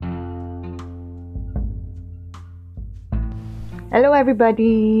Hello,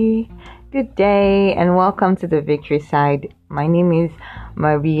 everybody. Good day and welcome to the Victory Side. My name is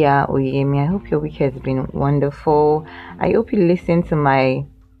Maria Oyemi. I hope your week has been wonderful. I hope you listened to my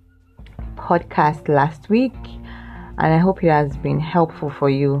podcast last week and I hope it has been helpful for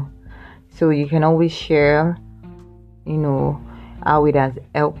you. So you can always share, how it has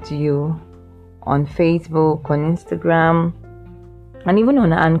helped you on Facebook, on Instagram, and even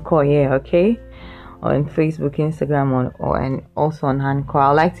on Anchor here, okay? On Facebook, Instagram, and also on Anchor.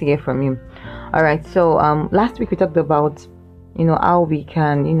 I'd like to hear from you. All right. So last week we talked about how we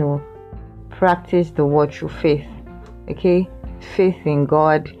can practice the word through faith. Okay, faith in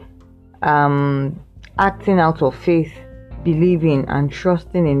God, acting out of faith, believing and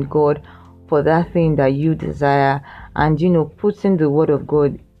trusting in God for that thing that you desire, and putting the word of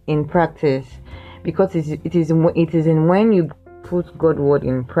God in practice, because it is in when you put God's word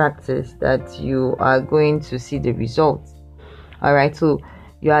in practice that you are going to see the results. All right, so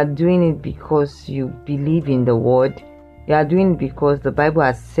you are doing it because you believe in the word. You are doing it because the Bible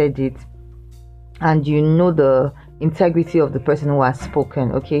has said it, and you know the integrity of the person who has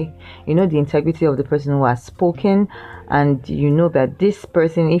spoken. Okay, you know the integrity of the person who has spoken, and you know that this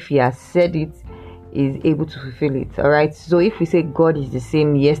person, if he has said it, is able to fulfill it. All right, so if we say God is the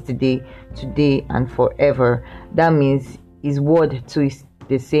same yesterday, today, and forever, that means His word too is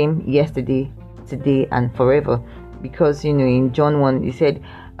the same yesterday, today, and forever. Because in John 1 he said,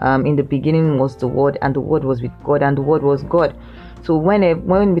 in the beginning was the word, and the word was with God, and the word was God. So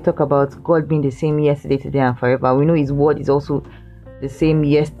when we talk about God being the same yesterday, today, and forever, we know His word is also the same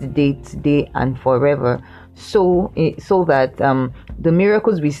yesterday, today, and forever. So that the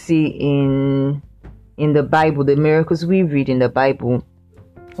miracles we see in the Bible, the miracles we read in the Bible,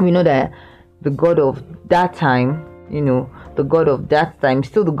 we know that the God of that time, the God of that time,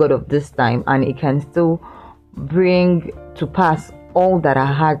 still the God of this time, and it can still bring to pass all that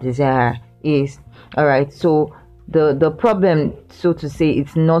our heart desire is. All right, so the problem, so to say,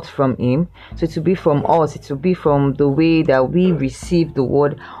 it's not from Him. So it will be from us. It will be from the way that we receive the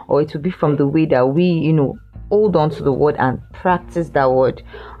word, or it will be from the way that we hold on to the word and practice that word.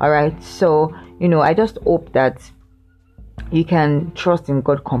 All right, so I just hope that you can trust in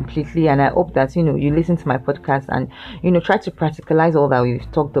God completely, and I hope that you listen to my podcast and try to practicalize all that we've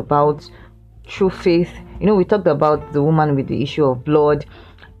talked about through faith. We talked about the woman with the issue of blood,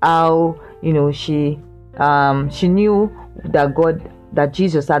 how she knew that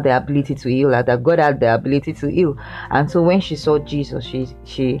Jesus had the ability to heal her, that God had the ability to heal, and so when she saw Jesus,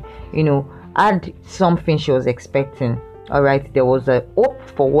 she had something she was expecting. All right, there was a hope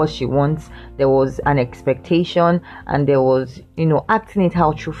for what she wants, there was an expectation, and there was acting it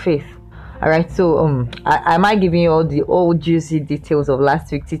out through faith. All right, so am I giving you all the old juicy details of last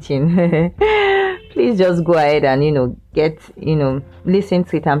week's teaching? Please just go ahead and listen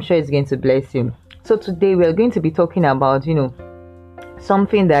to it. I'm sure it's going to bless you. So today we're going to be talking about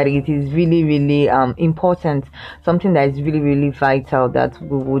something that it is really, really important, something that is really, really vital, that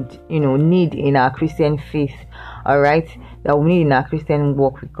we would need in our Christian faith. All right, that we need in our Christian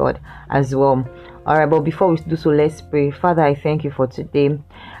walk with God as well. All right, but before we do so, let's pray. Father, I thank you for today.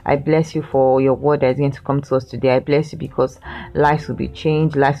 I bless you for your word that is going to come to us today. I bless you because lives will be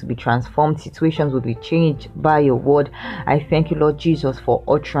changed, lives will be transformed, situations will be changed by your word. I thank you, Lord Jesus, for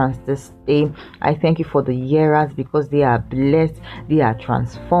utterance this day. I thank you for the hearers because they are blessed, they are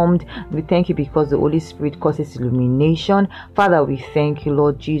transformed. We thank you because the Holy Spirit causes illumination. Father, we thank you,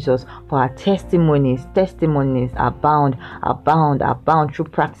 Lord Jesus, for our testimonies. Testimonies abound through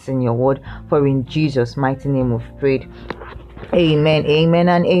practicing your word. For in Jesus' mighty name we've prayed. Amen, amen,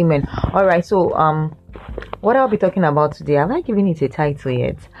 and amen. All right, so what I'll be talking about today, have I given it a title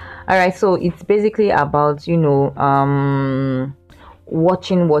yet? All right, so it's basically about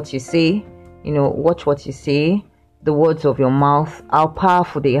watching what you say. Watch what you say, the words of your mouth, how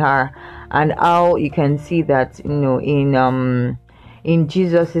powerful they are, and how you can see that in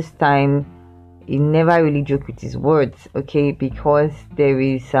Jesus's time, he never really joked with his words, okay? Because there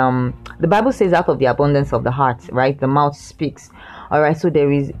is the Bible says out of the abundance of the heart, right, the mouth speaks. All right, so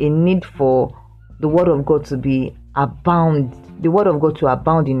there is a need for the word of God to be abound, the word of God to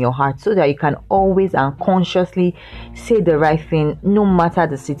abound in your heart, so that you can always and consciously say the right thing, no matter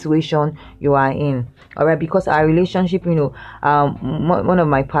the situation you are in. All right, because our relationship, one of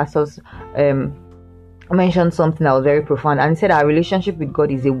my pastors mentioned something that was very profound, and he said our relationship with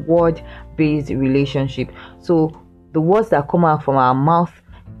God is a word-based relationship. So the words that come out from our mouth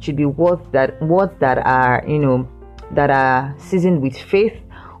should be words that are that are seasoned with faith,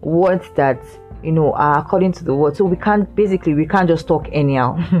 words that are according to the word. So we can't just talk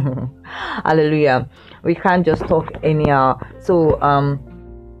anyhow. Hallelujah. We can't just talk anyhow. So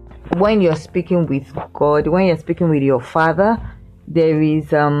when you're speaking with God, when you're speaking with your Father, there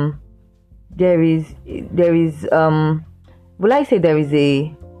is will I say there is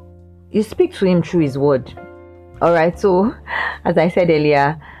a, you speak to him through his word. All right. So as I said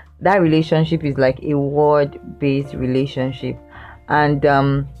earlier, that relationship is like a word-based relationship, and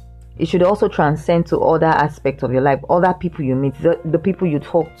it should also transcend to other aspects of your life, other people you meet, the people you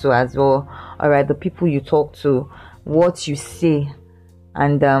talk to as well. All right, the people you talk to, what you say,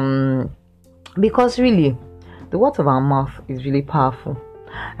 and because really the words of our mouth is really powerful.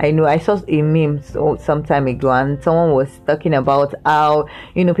 I know I saw a meme some time ago, and someone was talking about how,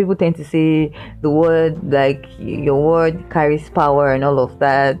 people tend to say the word, like your word carries power and all of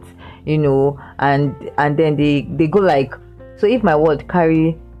that, and then they go like, so if my word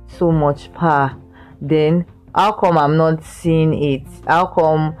carry so much power, then how come I'm not seeing it? How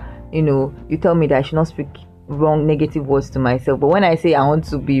come, you tell me that I should not speak wrong negative words to myself, but when I say I want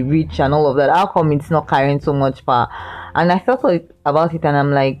to be rich and all of that, how come it's not carrying so much power? And I thought about it, and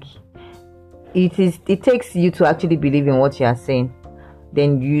I'm like, it takes you to actually believe in what you are saying.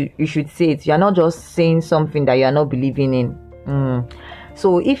 Then you should say it. You're not just saying something that you are not believing in.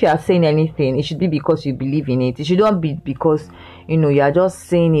 So if you are saying anything, it should be because you believe in it. It should not be because you are just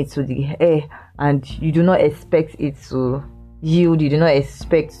saying it to the air and you do not expect it to yield. You do not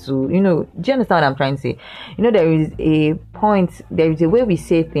expect to, do you understand what I'm trying to say? There is a point, there is a way we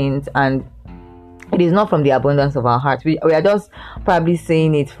say things, and it is not from the abundance of our heart. We are just probably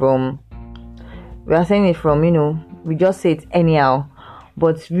saying it from, we just say it anyhow.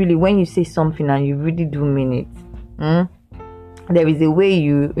 But really, when you say something and you really do mean it, there is a way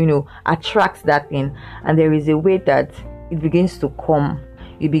you attract that thing, and there is a way that it begins to come.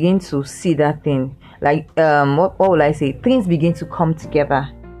 You begin to see that thing. Like what will I say? Things begin to come together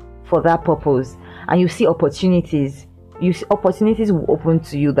for that purpose, and you see opportunities. Opportunities will open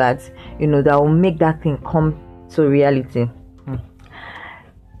to you that that will make that thing come to reality.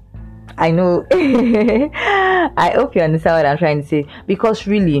 I know. I hope you understand what I'm trying to say, because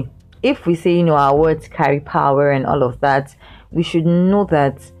really, if we say our words carry power and all of that, we should know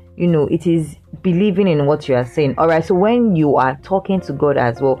that it is believing in what you are saying. All right. So when you are talking to God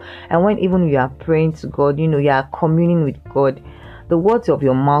as well, and when even you are praying to God, you are communing with God, the words of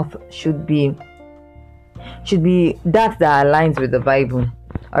your mouth should be that aligns with the Bible.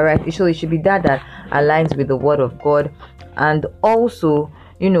 All right. So it should be that aligns with the word of God. And also,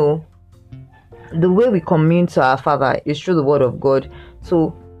 the way we commune to our Father is through the word of God.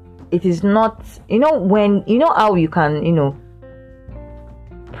 So it is not, when how you can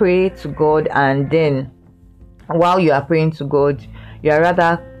pray to God, and then while you are praying to God, you are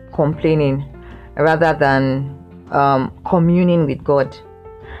rather complaining rather than communing with God.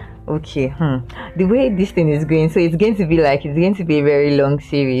 Okay, the way this thing is going, so it's going to be a very long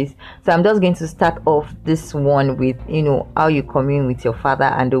series. So I'm just going to start off this one with how you commune with your Father,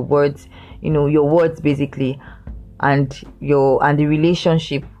 and the words, your words basically, and the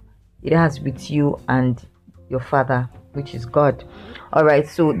relationship it has with you and your Father, which is God. All right,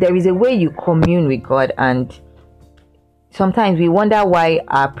 so there is a way you commune with God, and sometimes we wonder why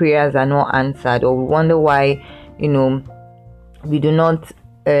our prayers are not answered, or we wonder why we do not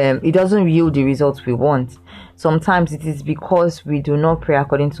it doesn't yield the results we want. Sometimes it is because we do not pray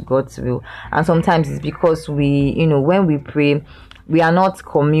according to God's will, and sometimes it's because we when we pray, we are not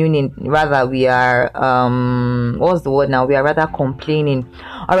communing, rather we are what's the word now, we are rather complaining.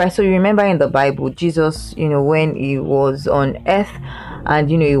 All right, so you remember in the Bible, Jesus, when he was on earth, and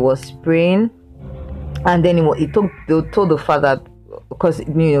he was praying, and then he told the Father, because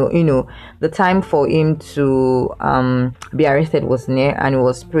the time for him to be arrested was near, and he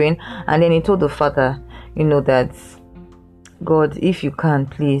was praying, and then he told the Father, that God, if you can,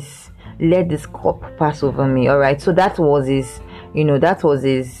 please let this cup pass over me. All right, so that was his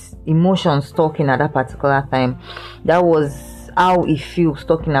his emotions talking at that particular time. That was how he feels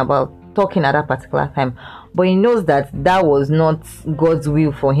talking at that particular time. But he knows that was not God's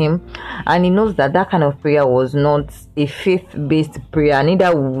will for him, and he knows that kind of prayer was not a faith-based prayer.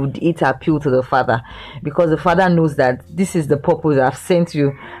 Neither would it appeal to the Father, because the Father knows that this is the purpose I've sent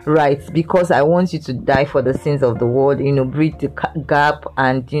you, right? Because I want you to die for the sins of the world, bridge the gap,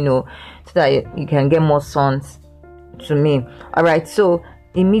 and so that you can get more sons to me. All right, so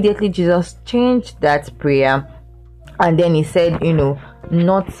immediately Jesus changed that prayer, and then he said,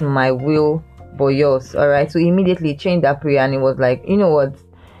 not my will but yours. All right, so immediately changed that prayer, and it was like, what,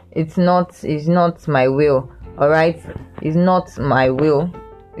 it's not my will. All right, it's not my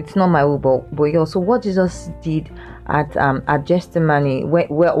will but yours. So what Jesus did at Gesthemane,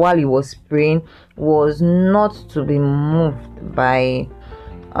 while he was praying, was not to be moved by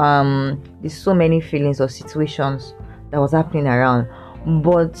there's so many feelings or situations that was happening around,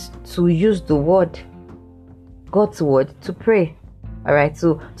 but to use the word, God's word, to pray. All right,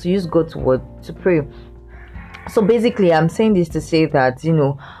 so to use God's word to pray. So basically, I'm saying this to say that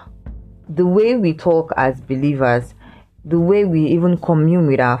the way we talk as believers, the way we even commune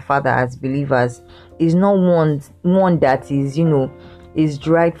with our Father as believers, is not one that is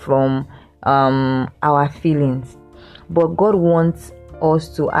derived from our feelings, but God wants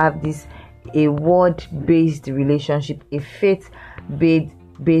us to have a word-based relationship, a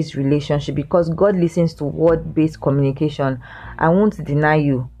faith-based relationship, because God listens to word-based communication. I won't deny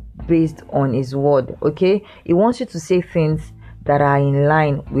you, based on His word. Okay, He wants you to say things that are in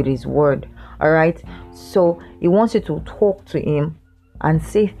line with His word. All right, so He wants you to talk to Him and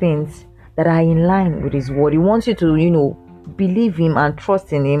say things that are in line with His word. He wants you to believe Him and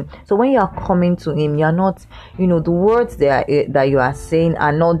trust in Him. So when you are coming to Him, you are not, the words that you are saying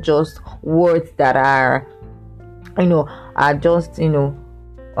are not just words that are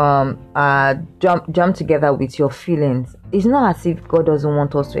just jump together with your feelings. It's not as if God doesn't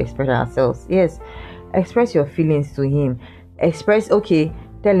want us to express ourselves. Yes, express your feelings to Him.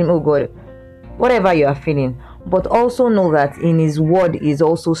 Tell Him, oh God, whatever you are feeling, but also know that in His word is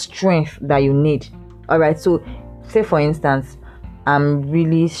also strength that you need. All right, so say for instance, I'm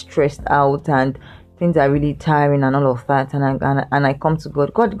really stressed out and things are really tiring and all of that, and I come to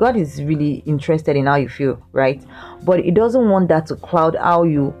God. God is really interested in how you feel, right? But He doesn't want that to cloud how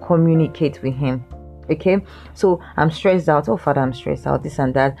you communicate with Him. Okay, so I'm stressed out. Oh Father, I'm stressed out. This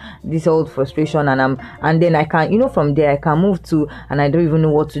and that, this old frustration, and then I can, from there I can move to, and I don't even know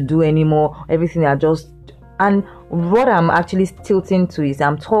what to do anymore. Everything and what I'm actually tilting to is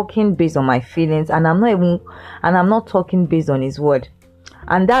I'm talking based on my feelings, and I'm not talking based on His word.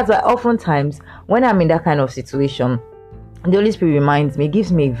 And that's why oftentimes when I'm in that kind of situation, the Holy Spirit reminds me,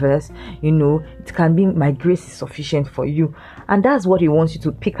 gives me a verse, it can be, my grace is sufficient for you. And that's what He wants you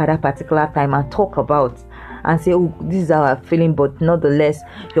to pick at that particular time and talk about and say, oh, this is how I'm feeling, but nonetheless,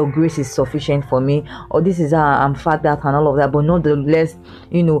 your grace is sufficient for me. Or this is how I'm fagged out and all of that, but nonetheless,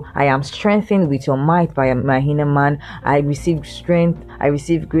 I am strengthened with your might by my inner man. I receive strength, I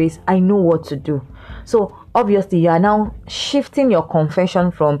receive grace, I know what to do. So obviously you are now shifting your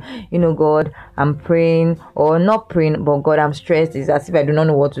confession from, God, I'm praying, or not praying, but God, I'm stressed. It's as if I do not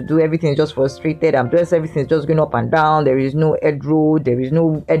know what to do. Everything is just frustrated. Everything is just going up and down. There is no head road. There is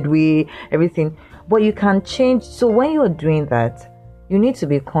no headway, everything. But you can change. So when you're doing that, you need to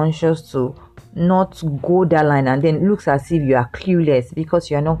be conscious to not go that line and then it looks as if you are clueless,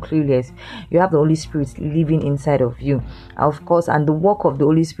 because you are not clueless. You have the Holy Spirit living inside of you, of course, and the work of the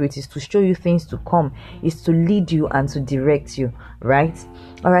Holy Spirit is to show you things to come, is to lead you and to direct you, right?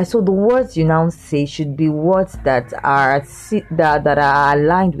 All right, so the words you now say should be words that are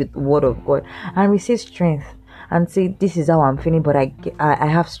aligned with the word of God, and receive strength and say, this is how I'm feeling, but I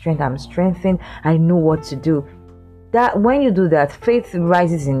have strength, I'm strengthened, I know what to do. That when you do that, faith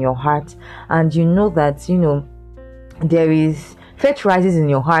rises in your heart, and you know that faith rises in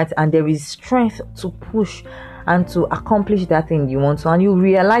your heart, and there is strength to push and to accomplish that thing you want to, and you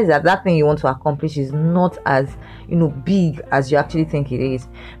realize that thing you want to accomplish is not as big as you actually think it is,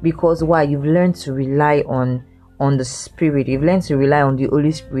 because why? You've learned to rely on the Spirit. You've learned to rely on the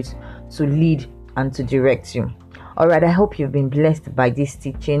Holy Spirit to lead and to direct you. All right, I hope you've been blessed by this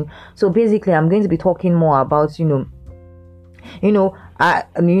teaching. So basically, I'm going to be talking more about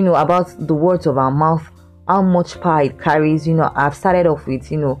about the words of our mouth, how much power it carries. I've started off with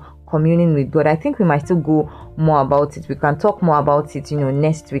communing with God. I think we might still go more about it. We can talk more about it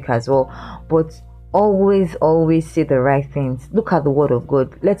next week as well. But always say the right things. Look at the word of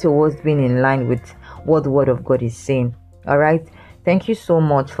God. Let your words be in line with what the word of God is saying. All right, thank you so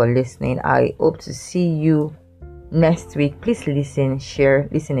much for listening. I hope to see you next week. Please listen, share,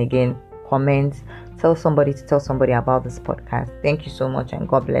 listen again, comment, tell somebody about this podcast. Thank you so much, and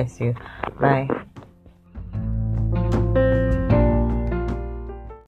God bless you. Bye.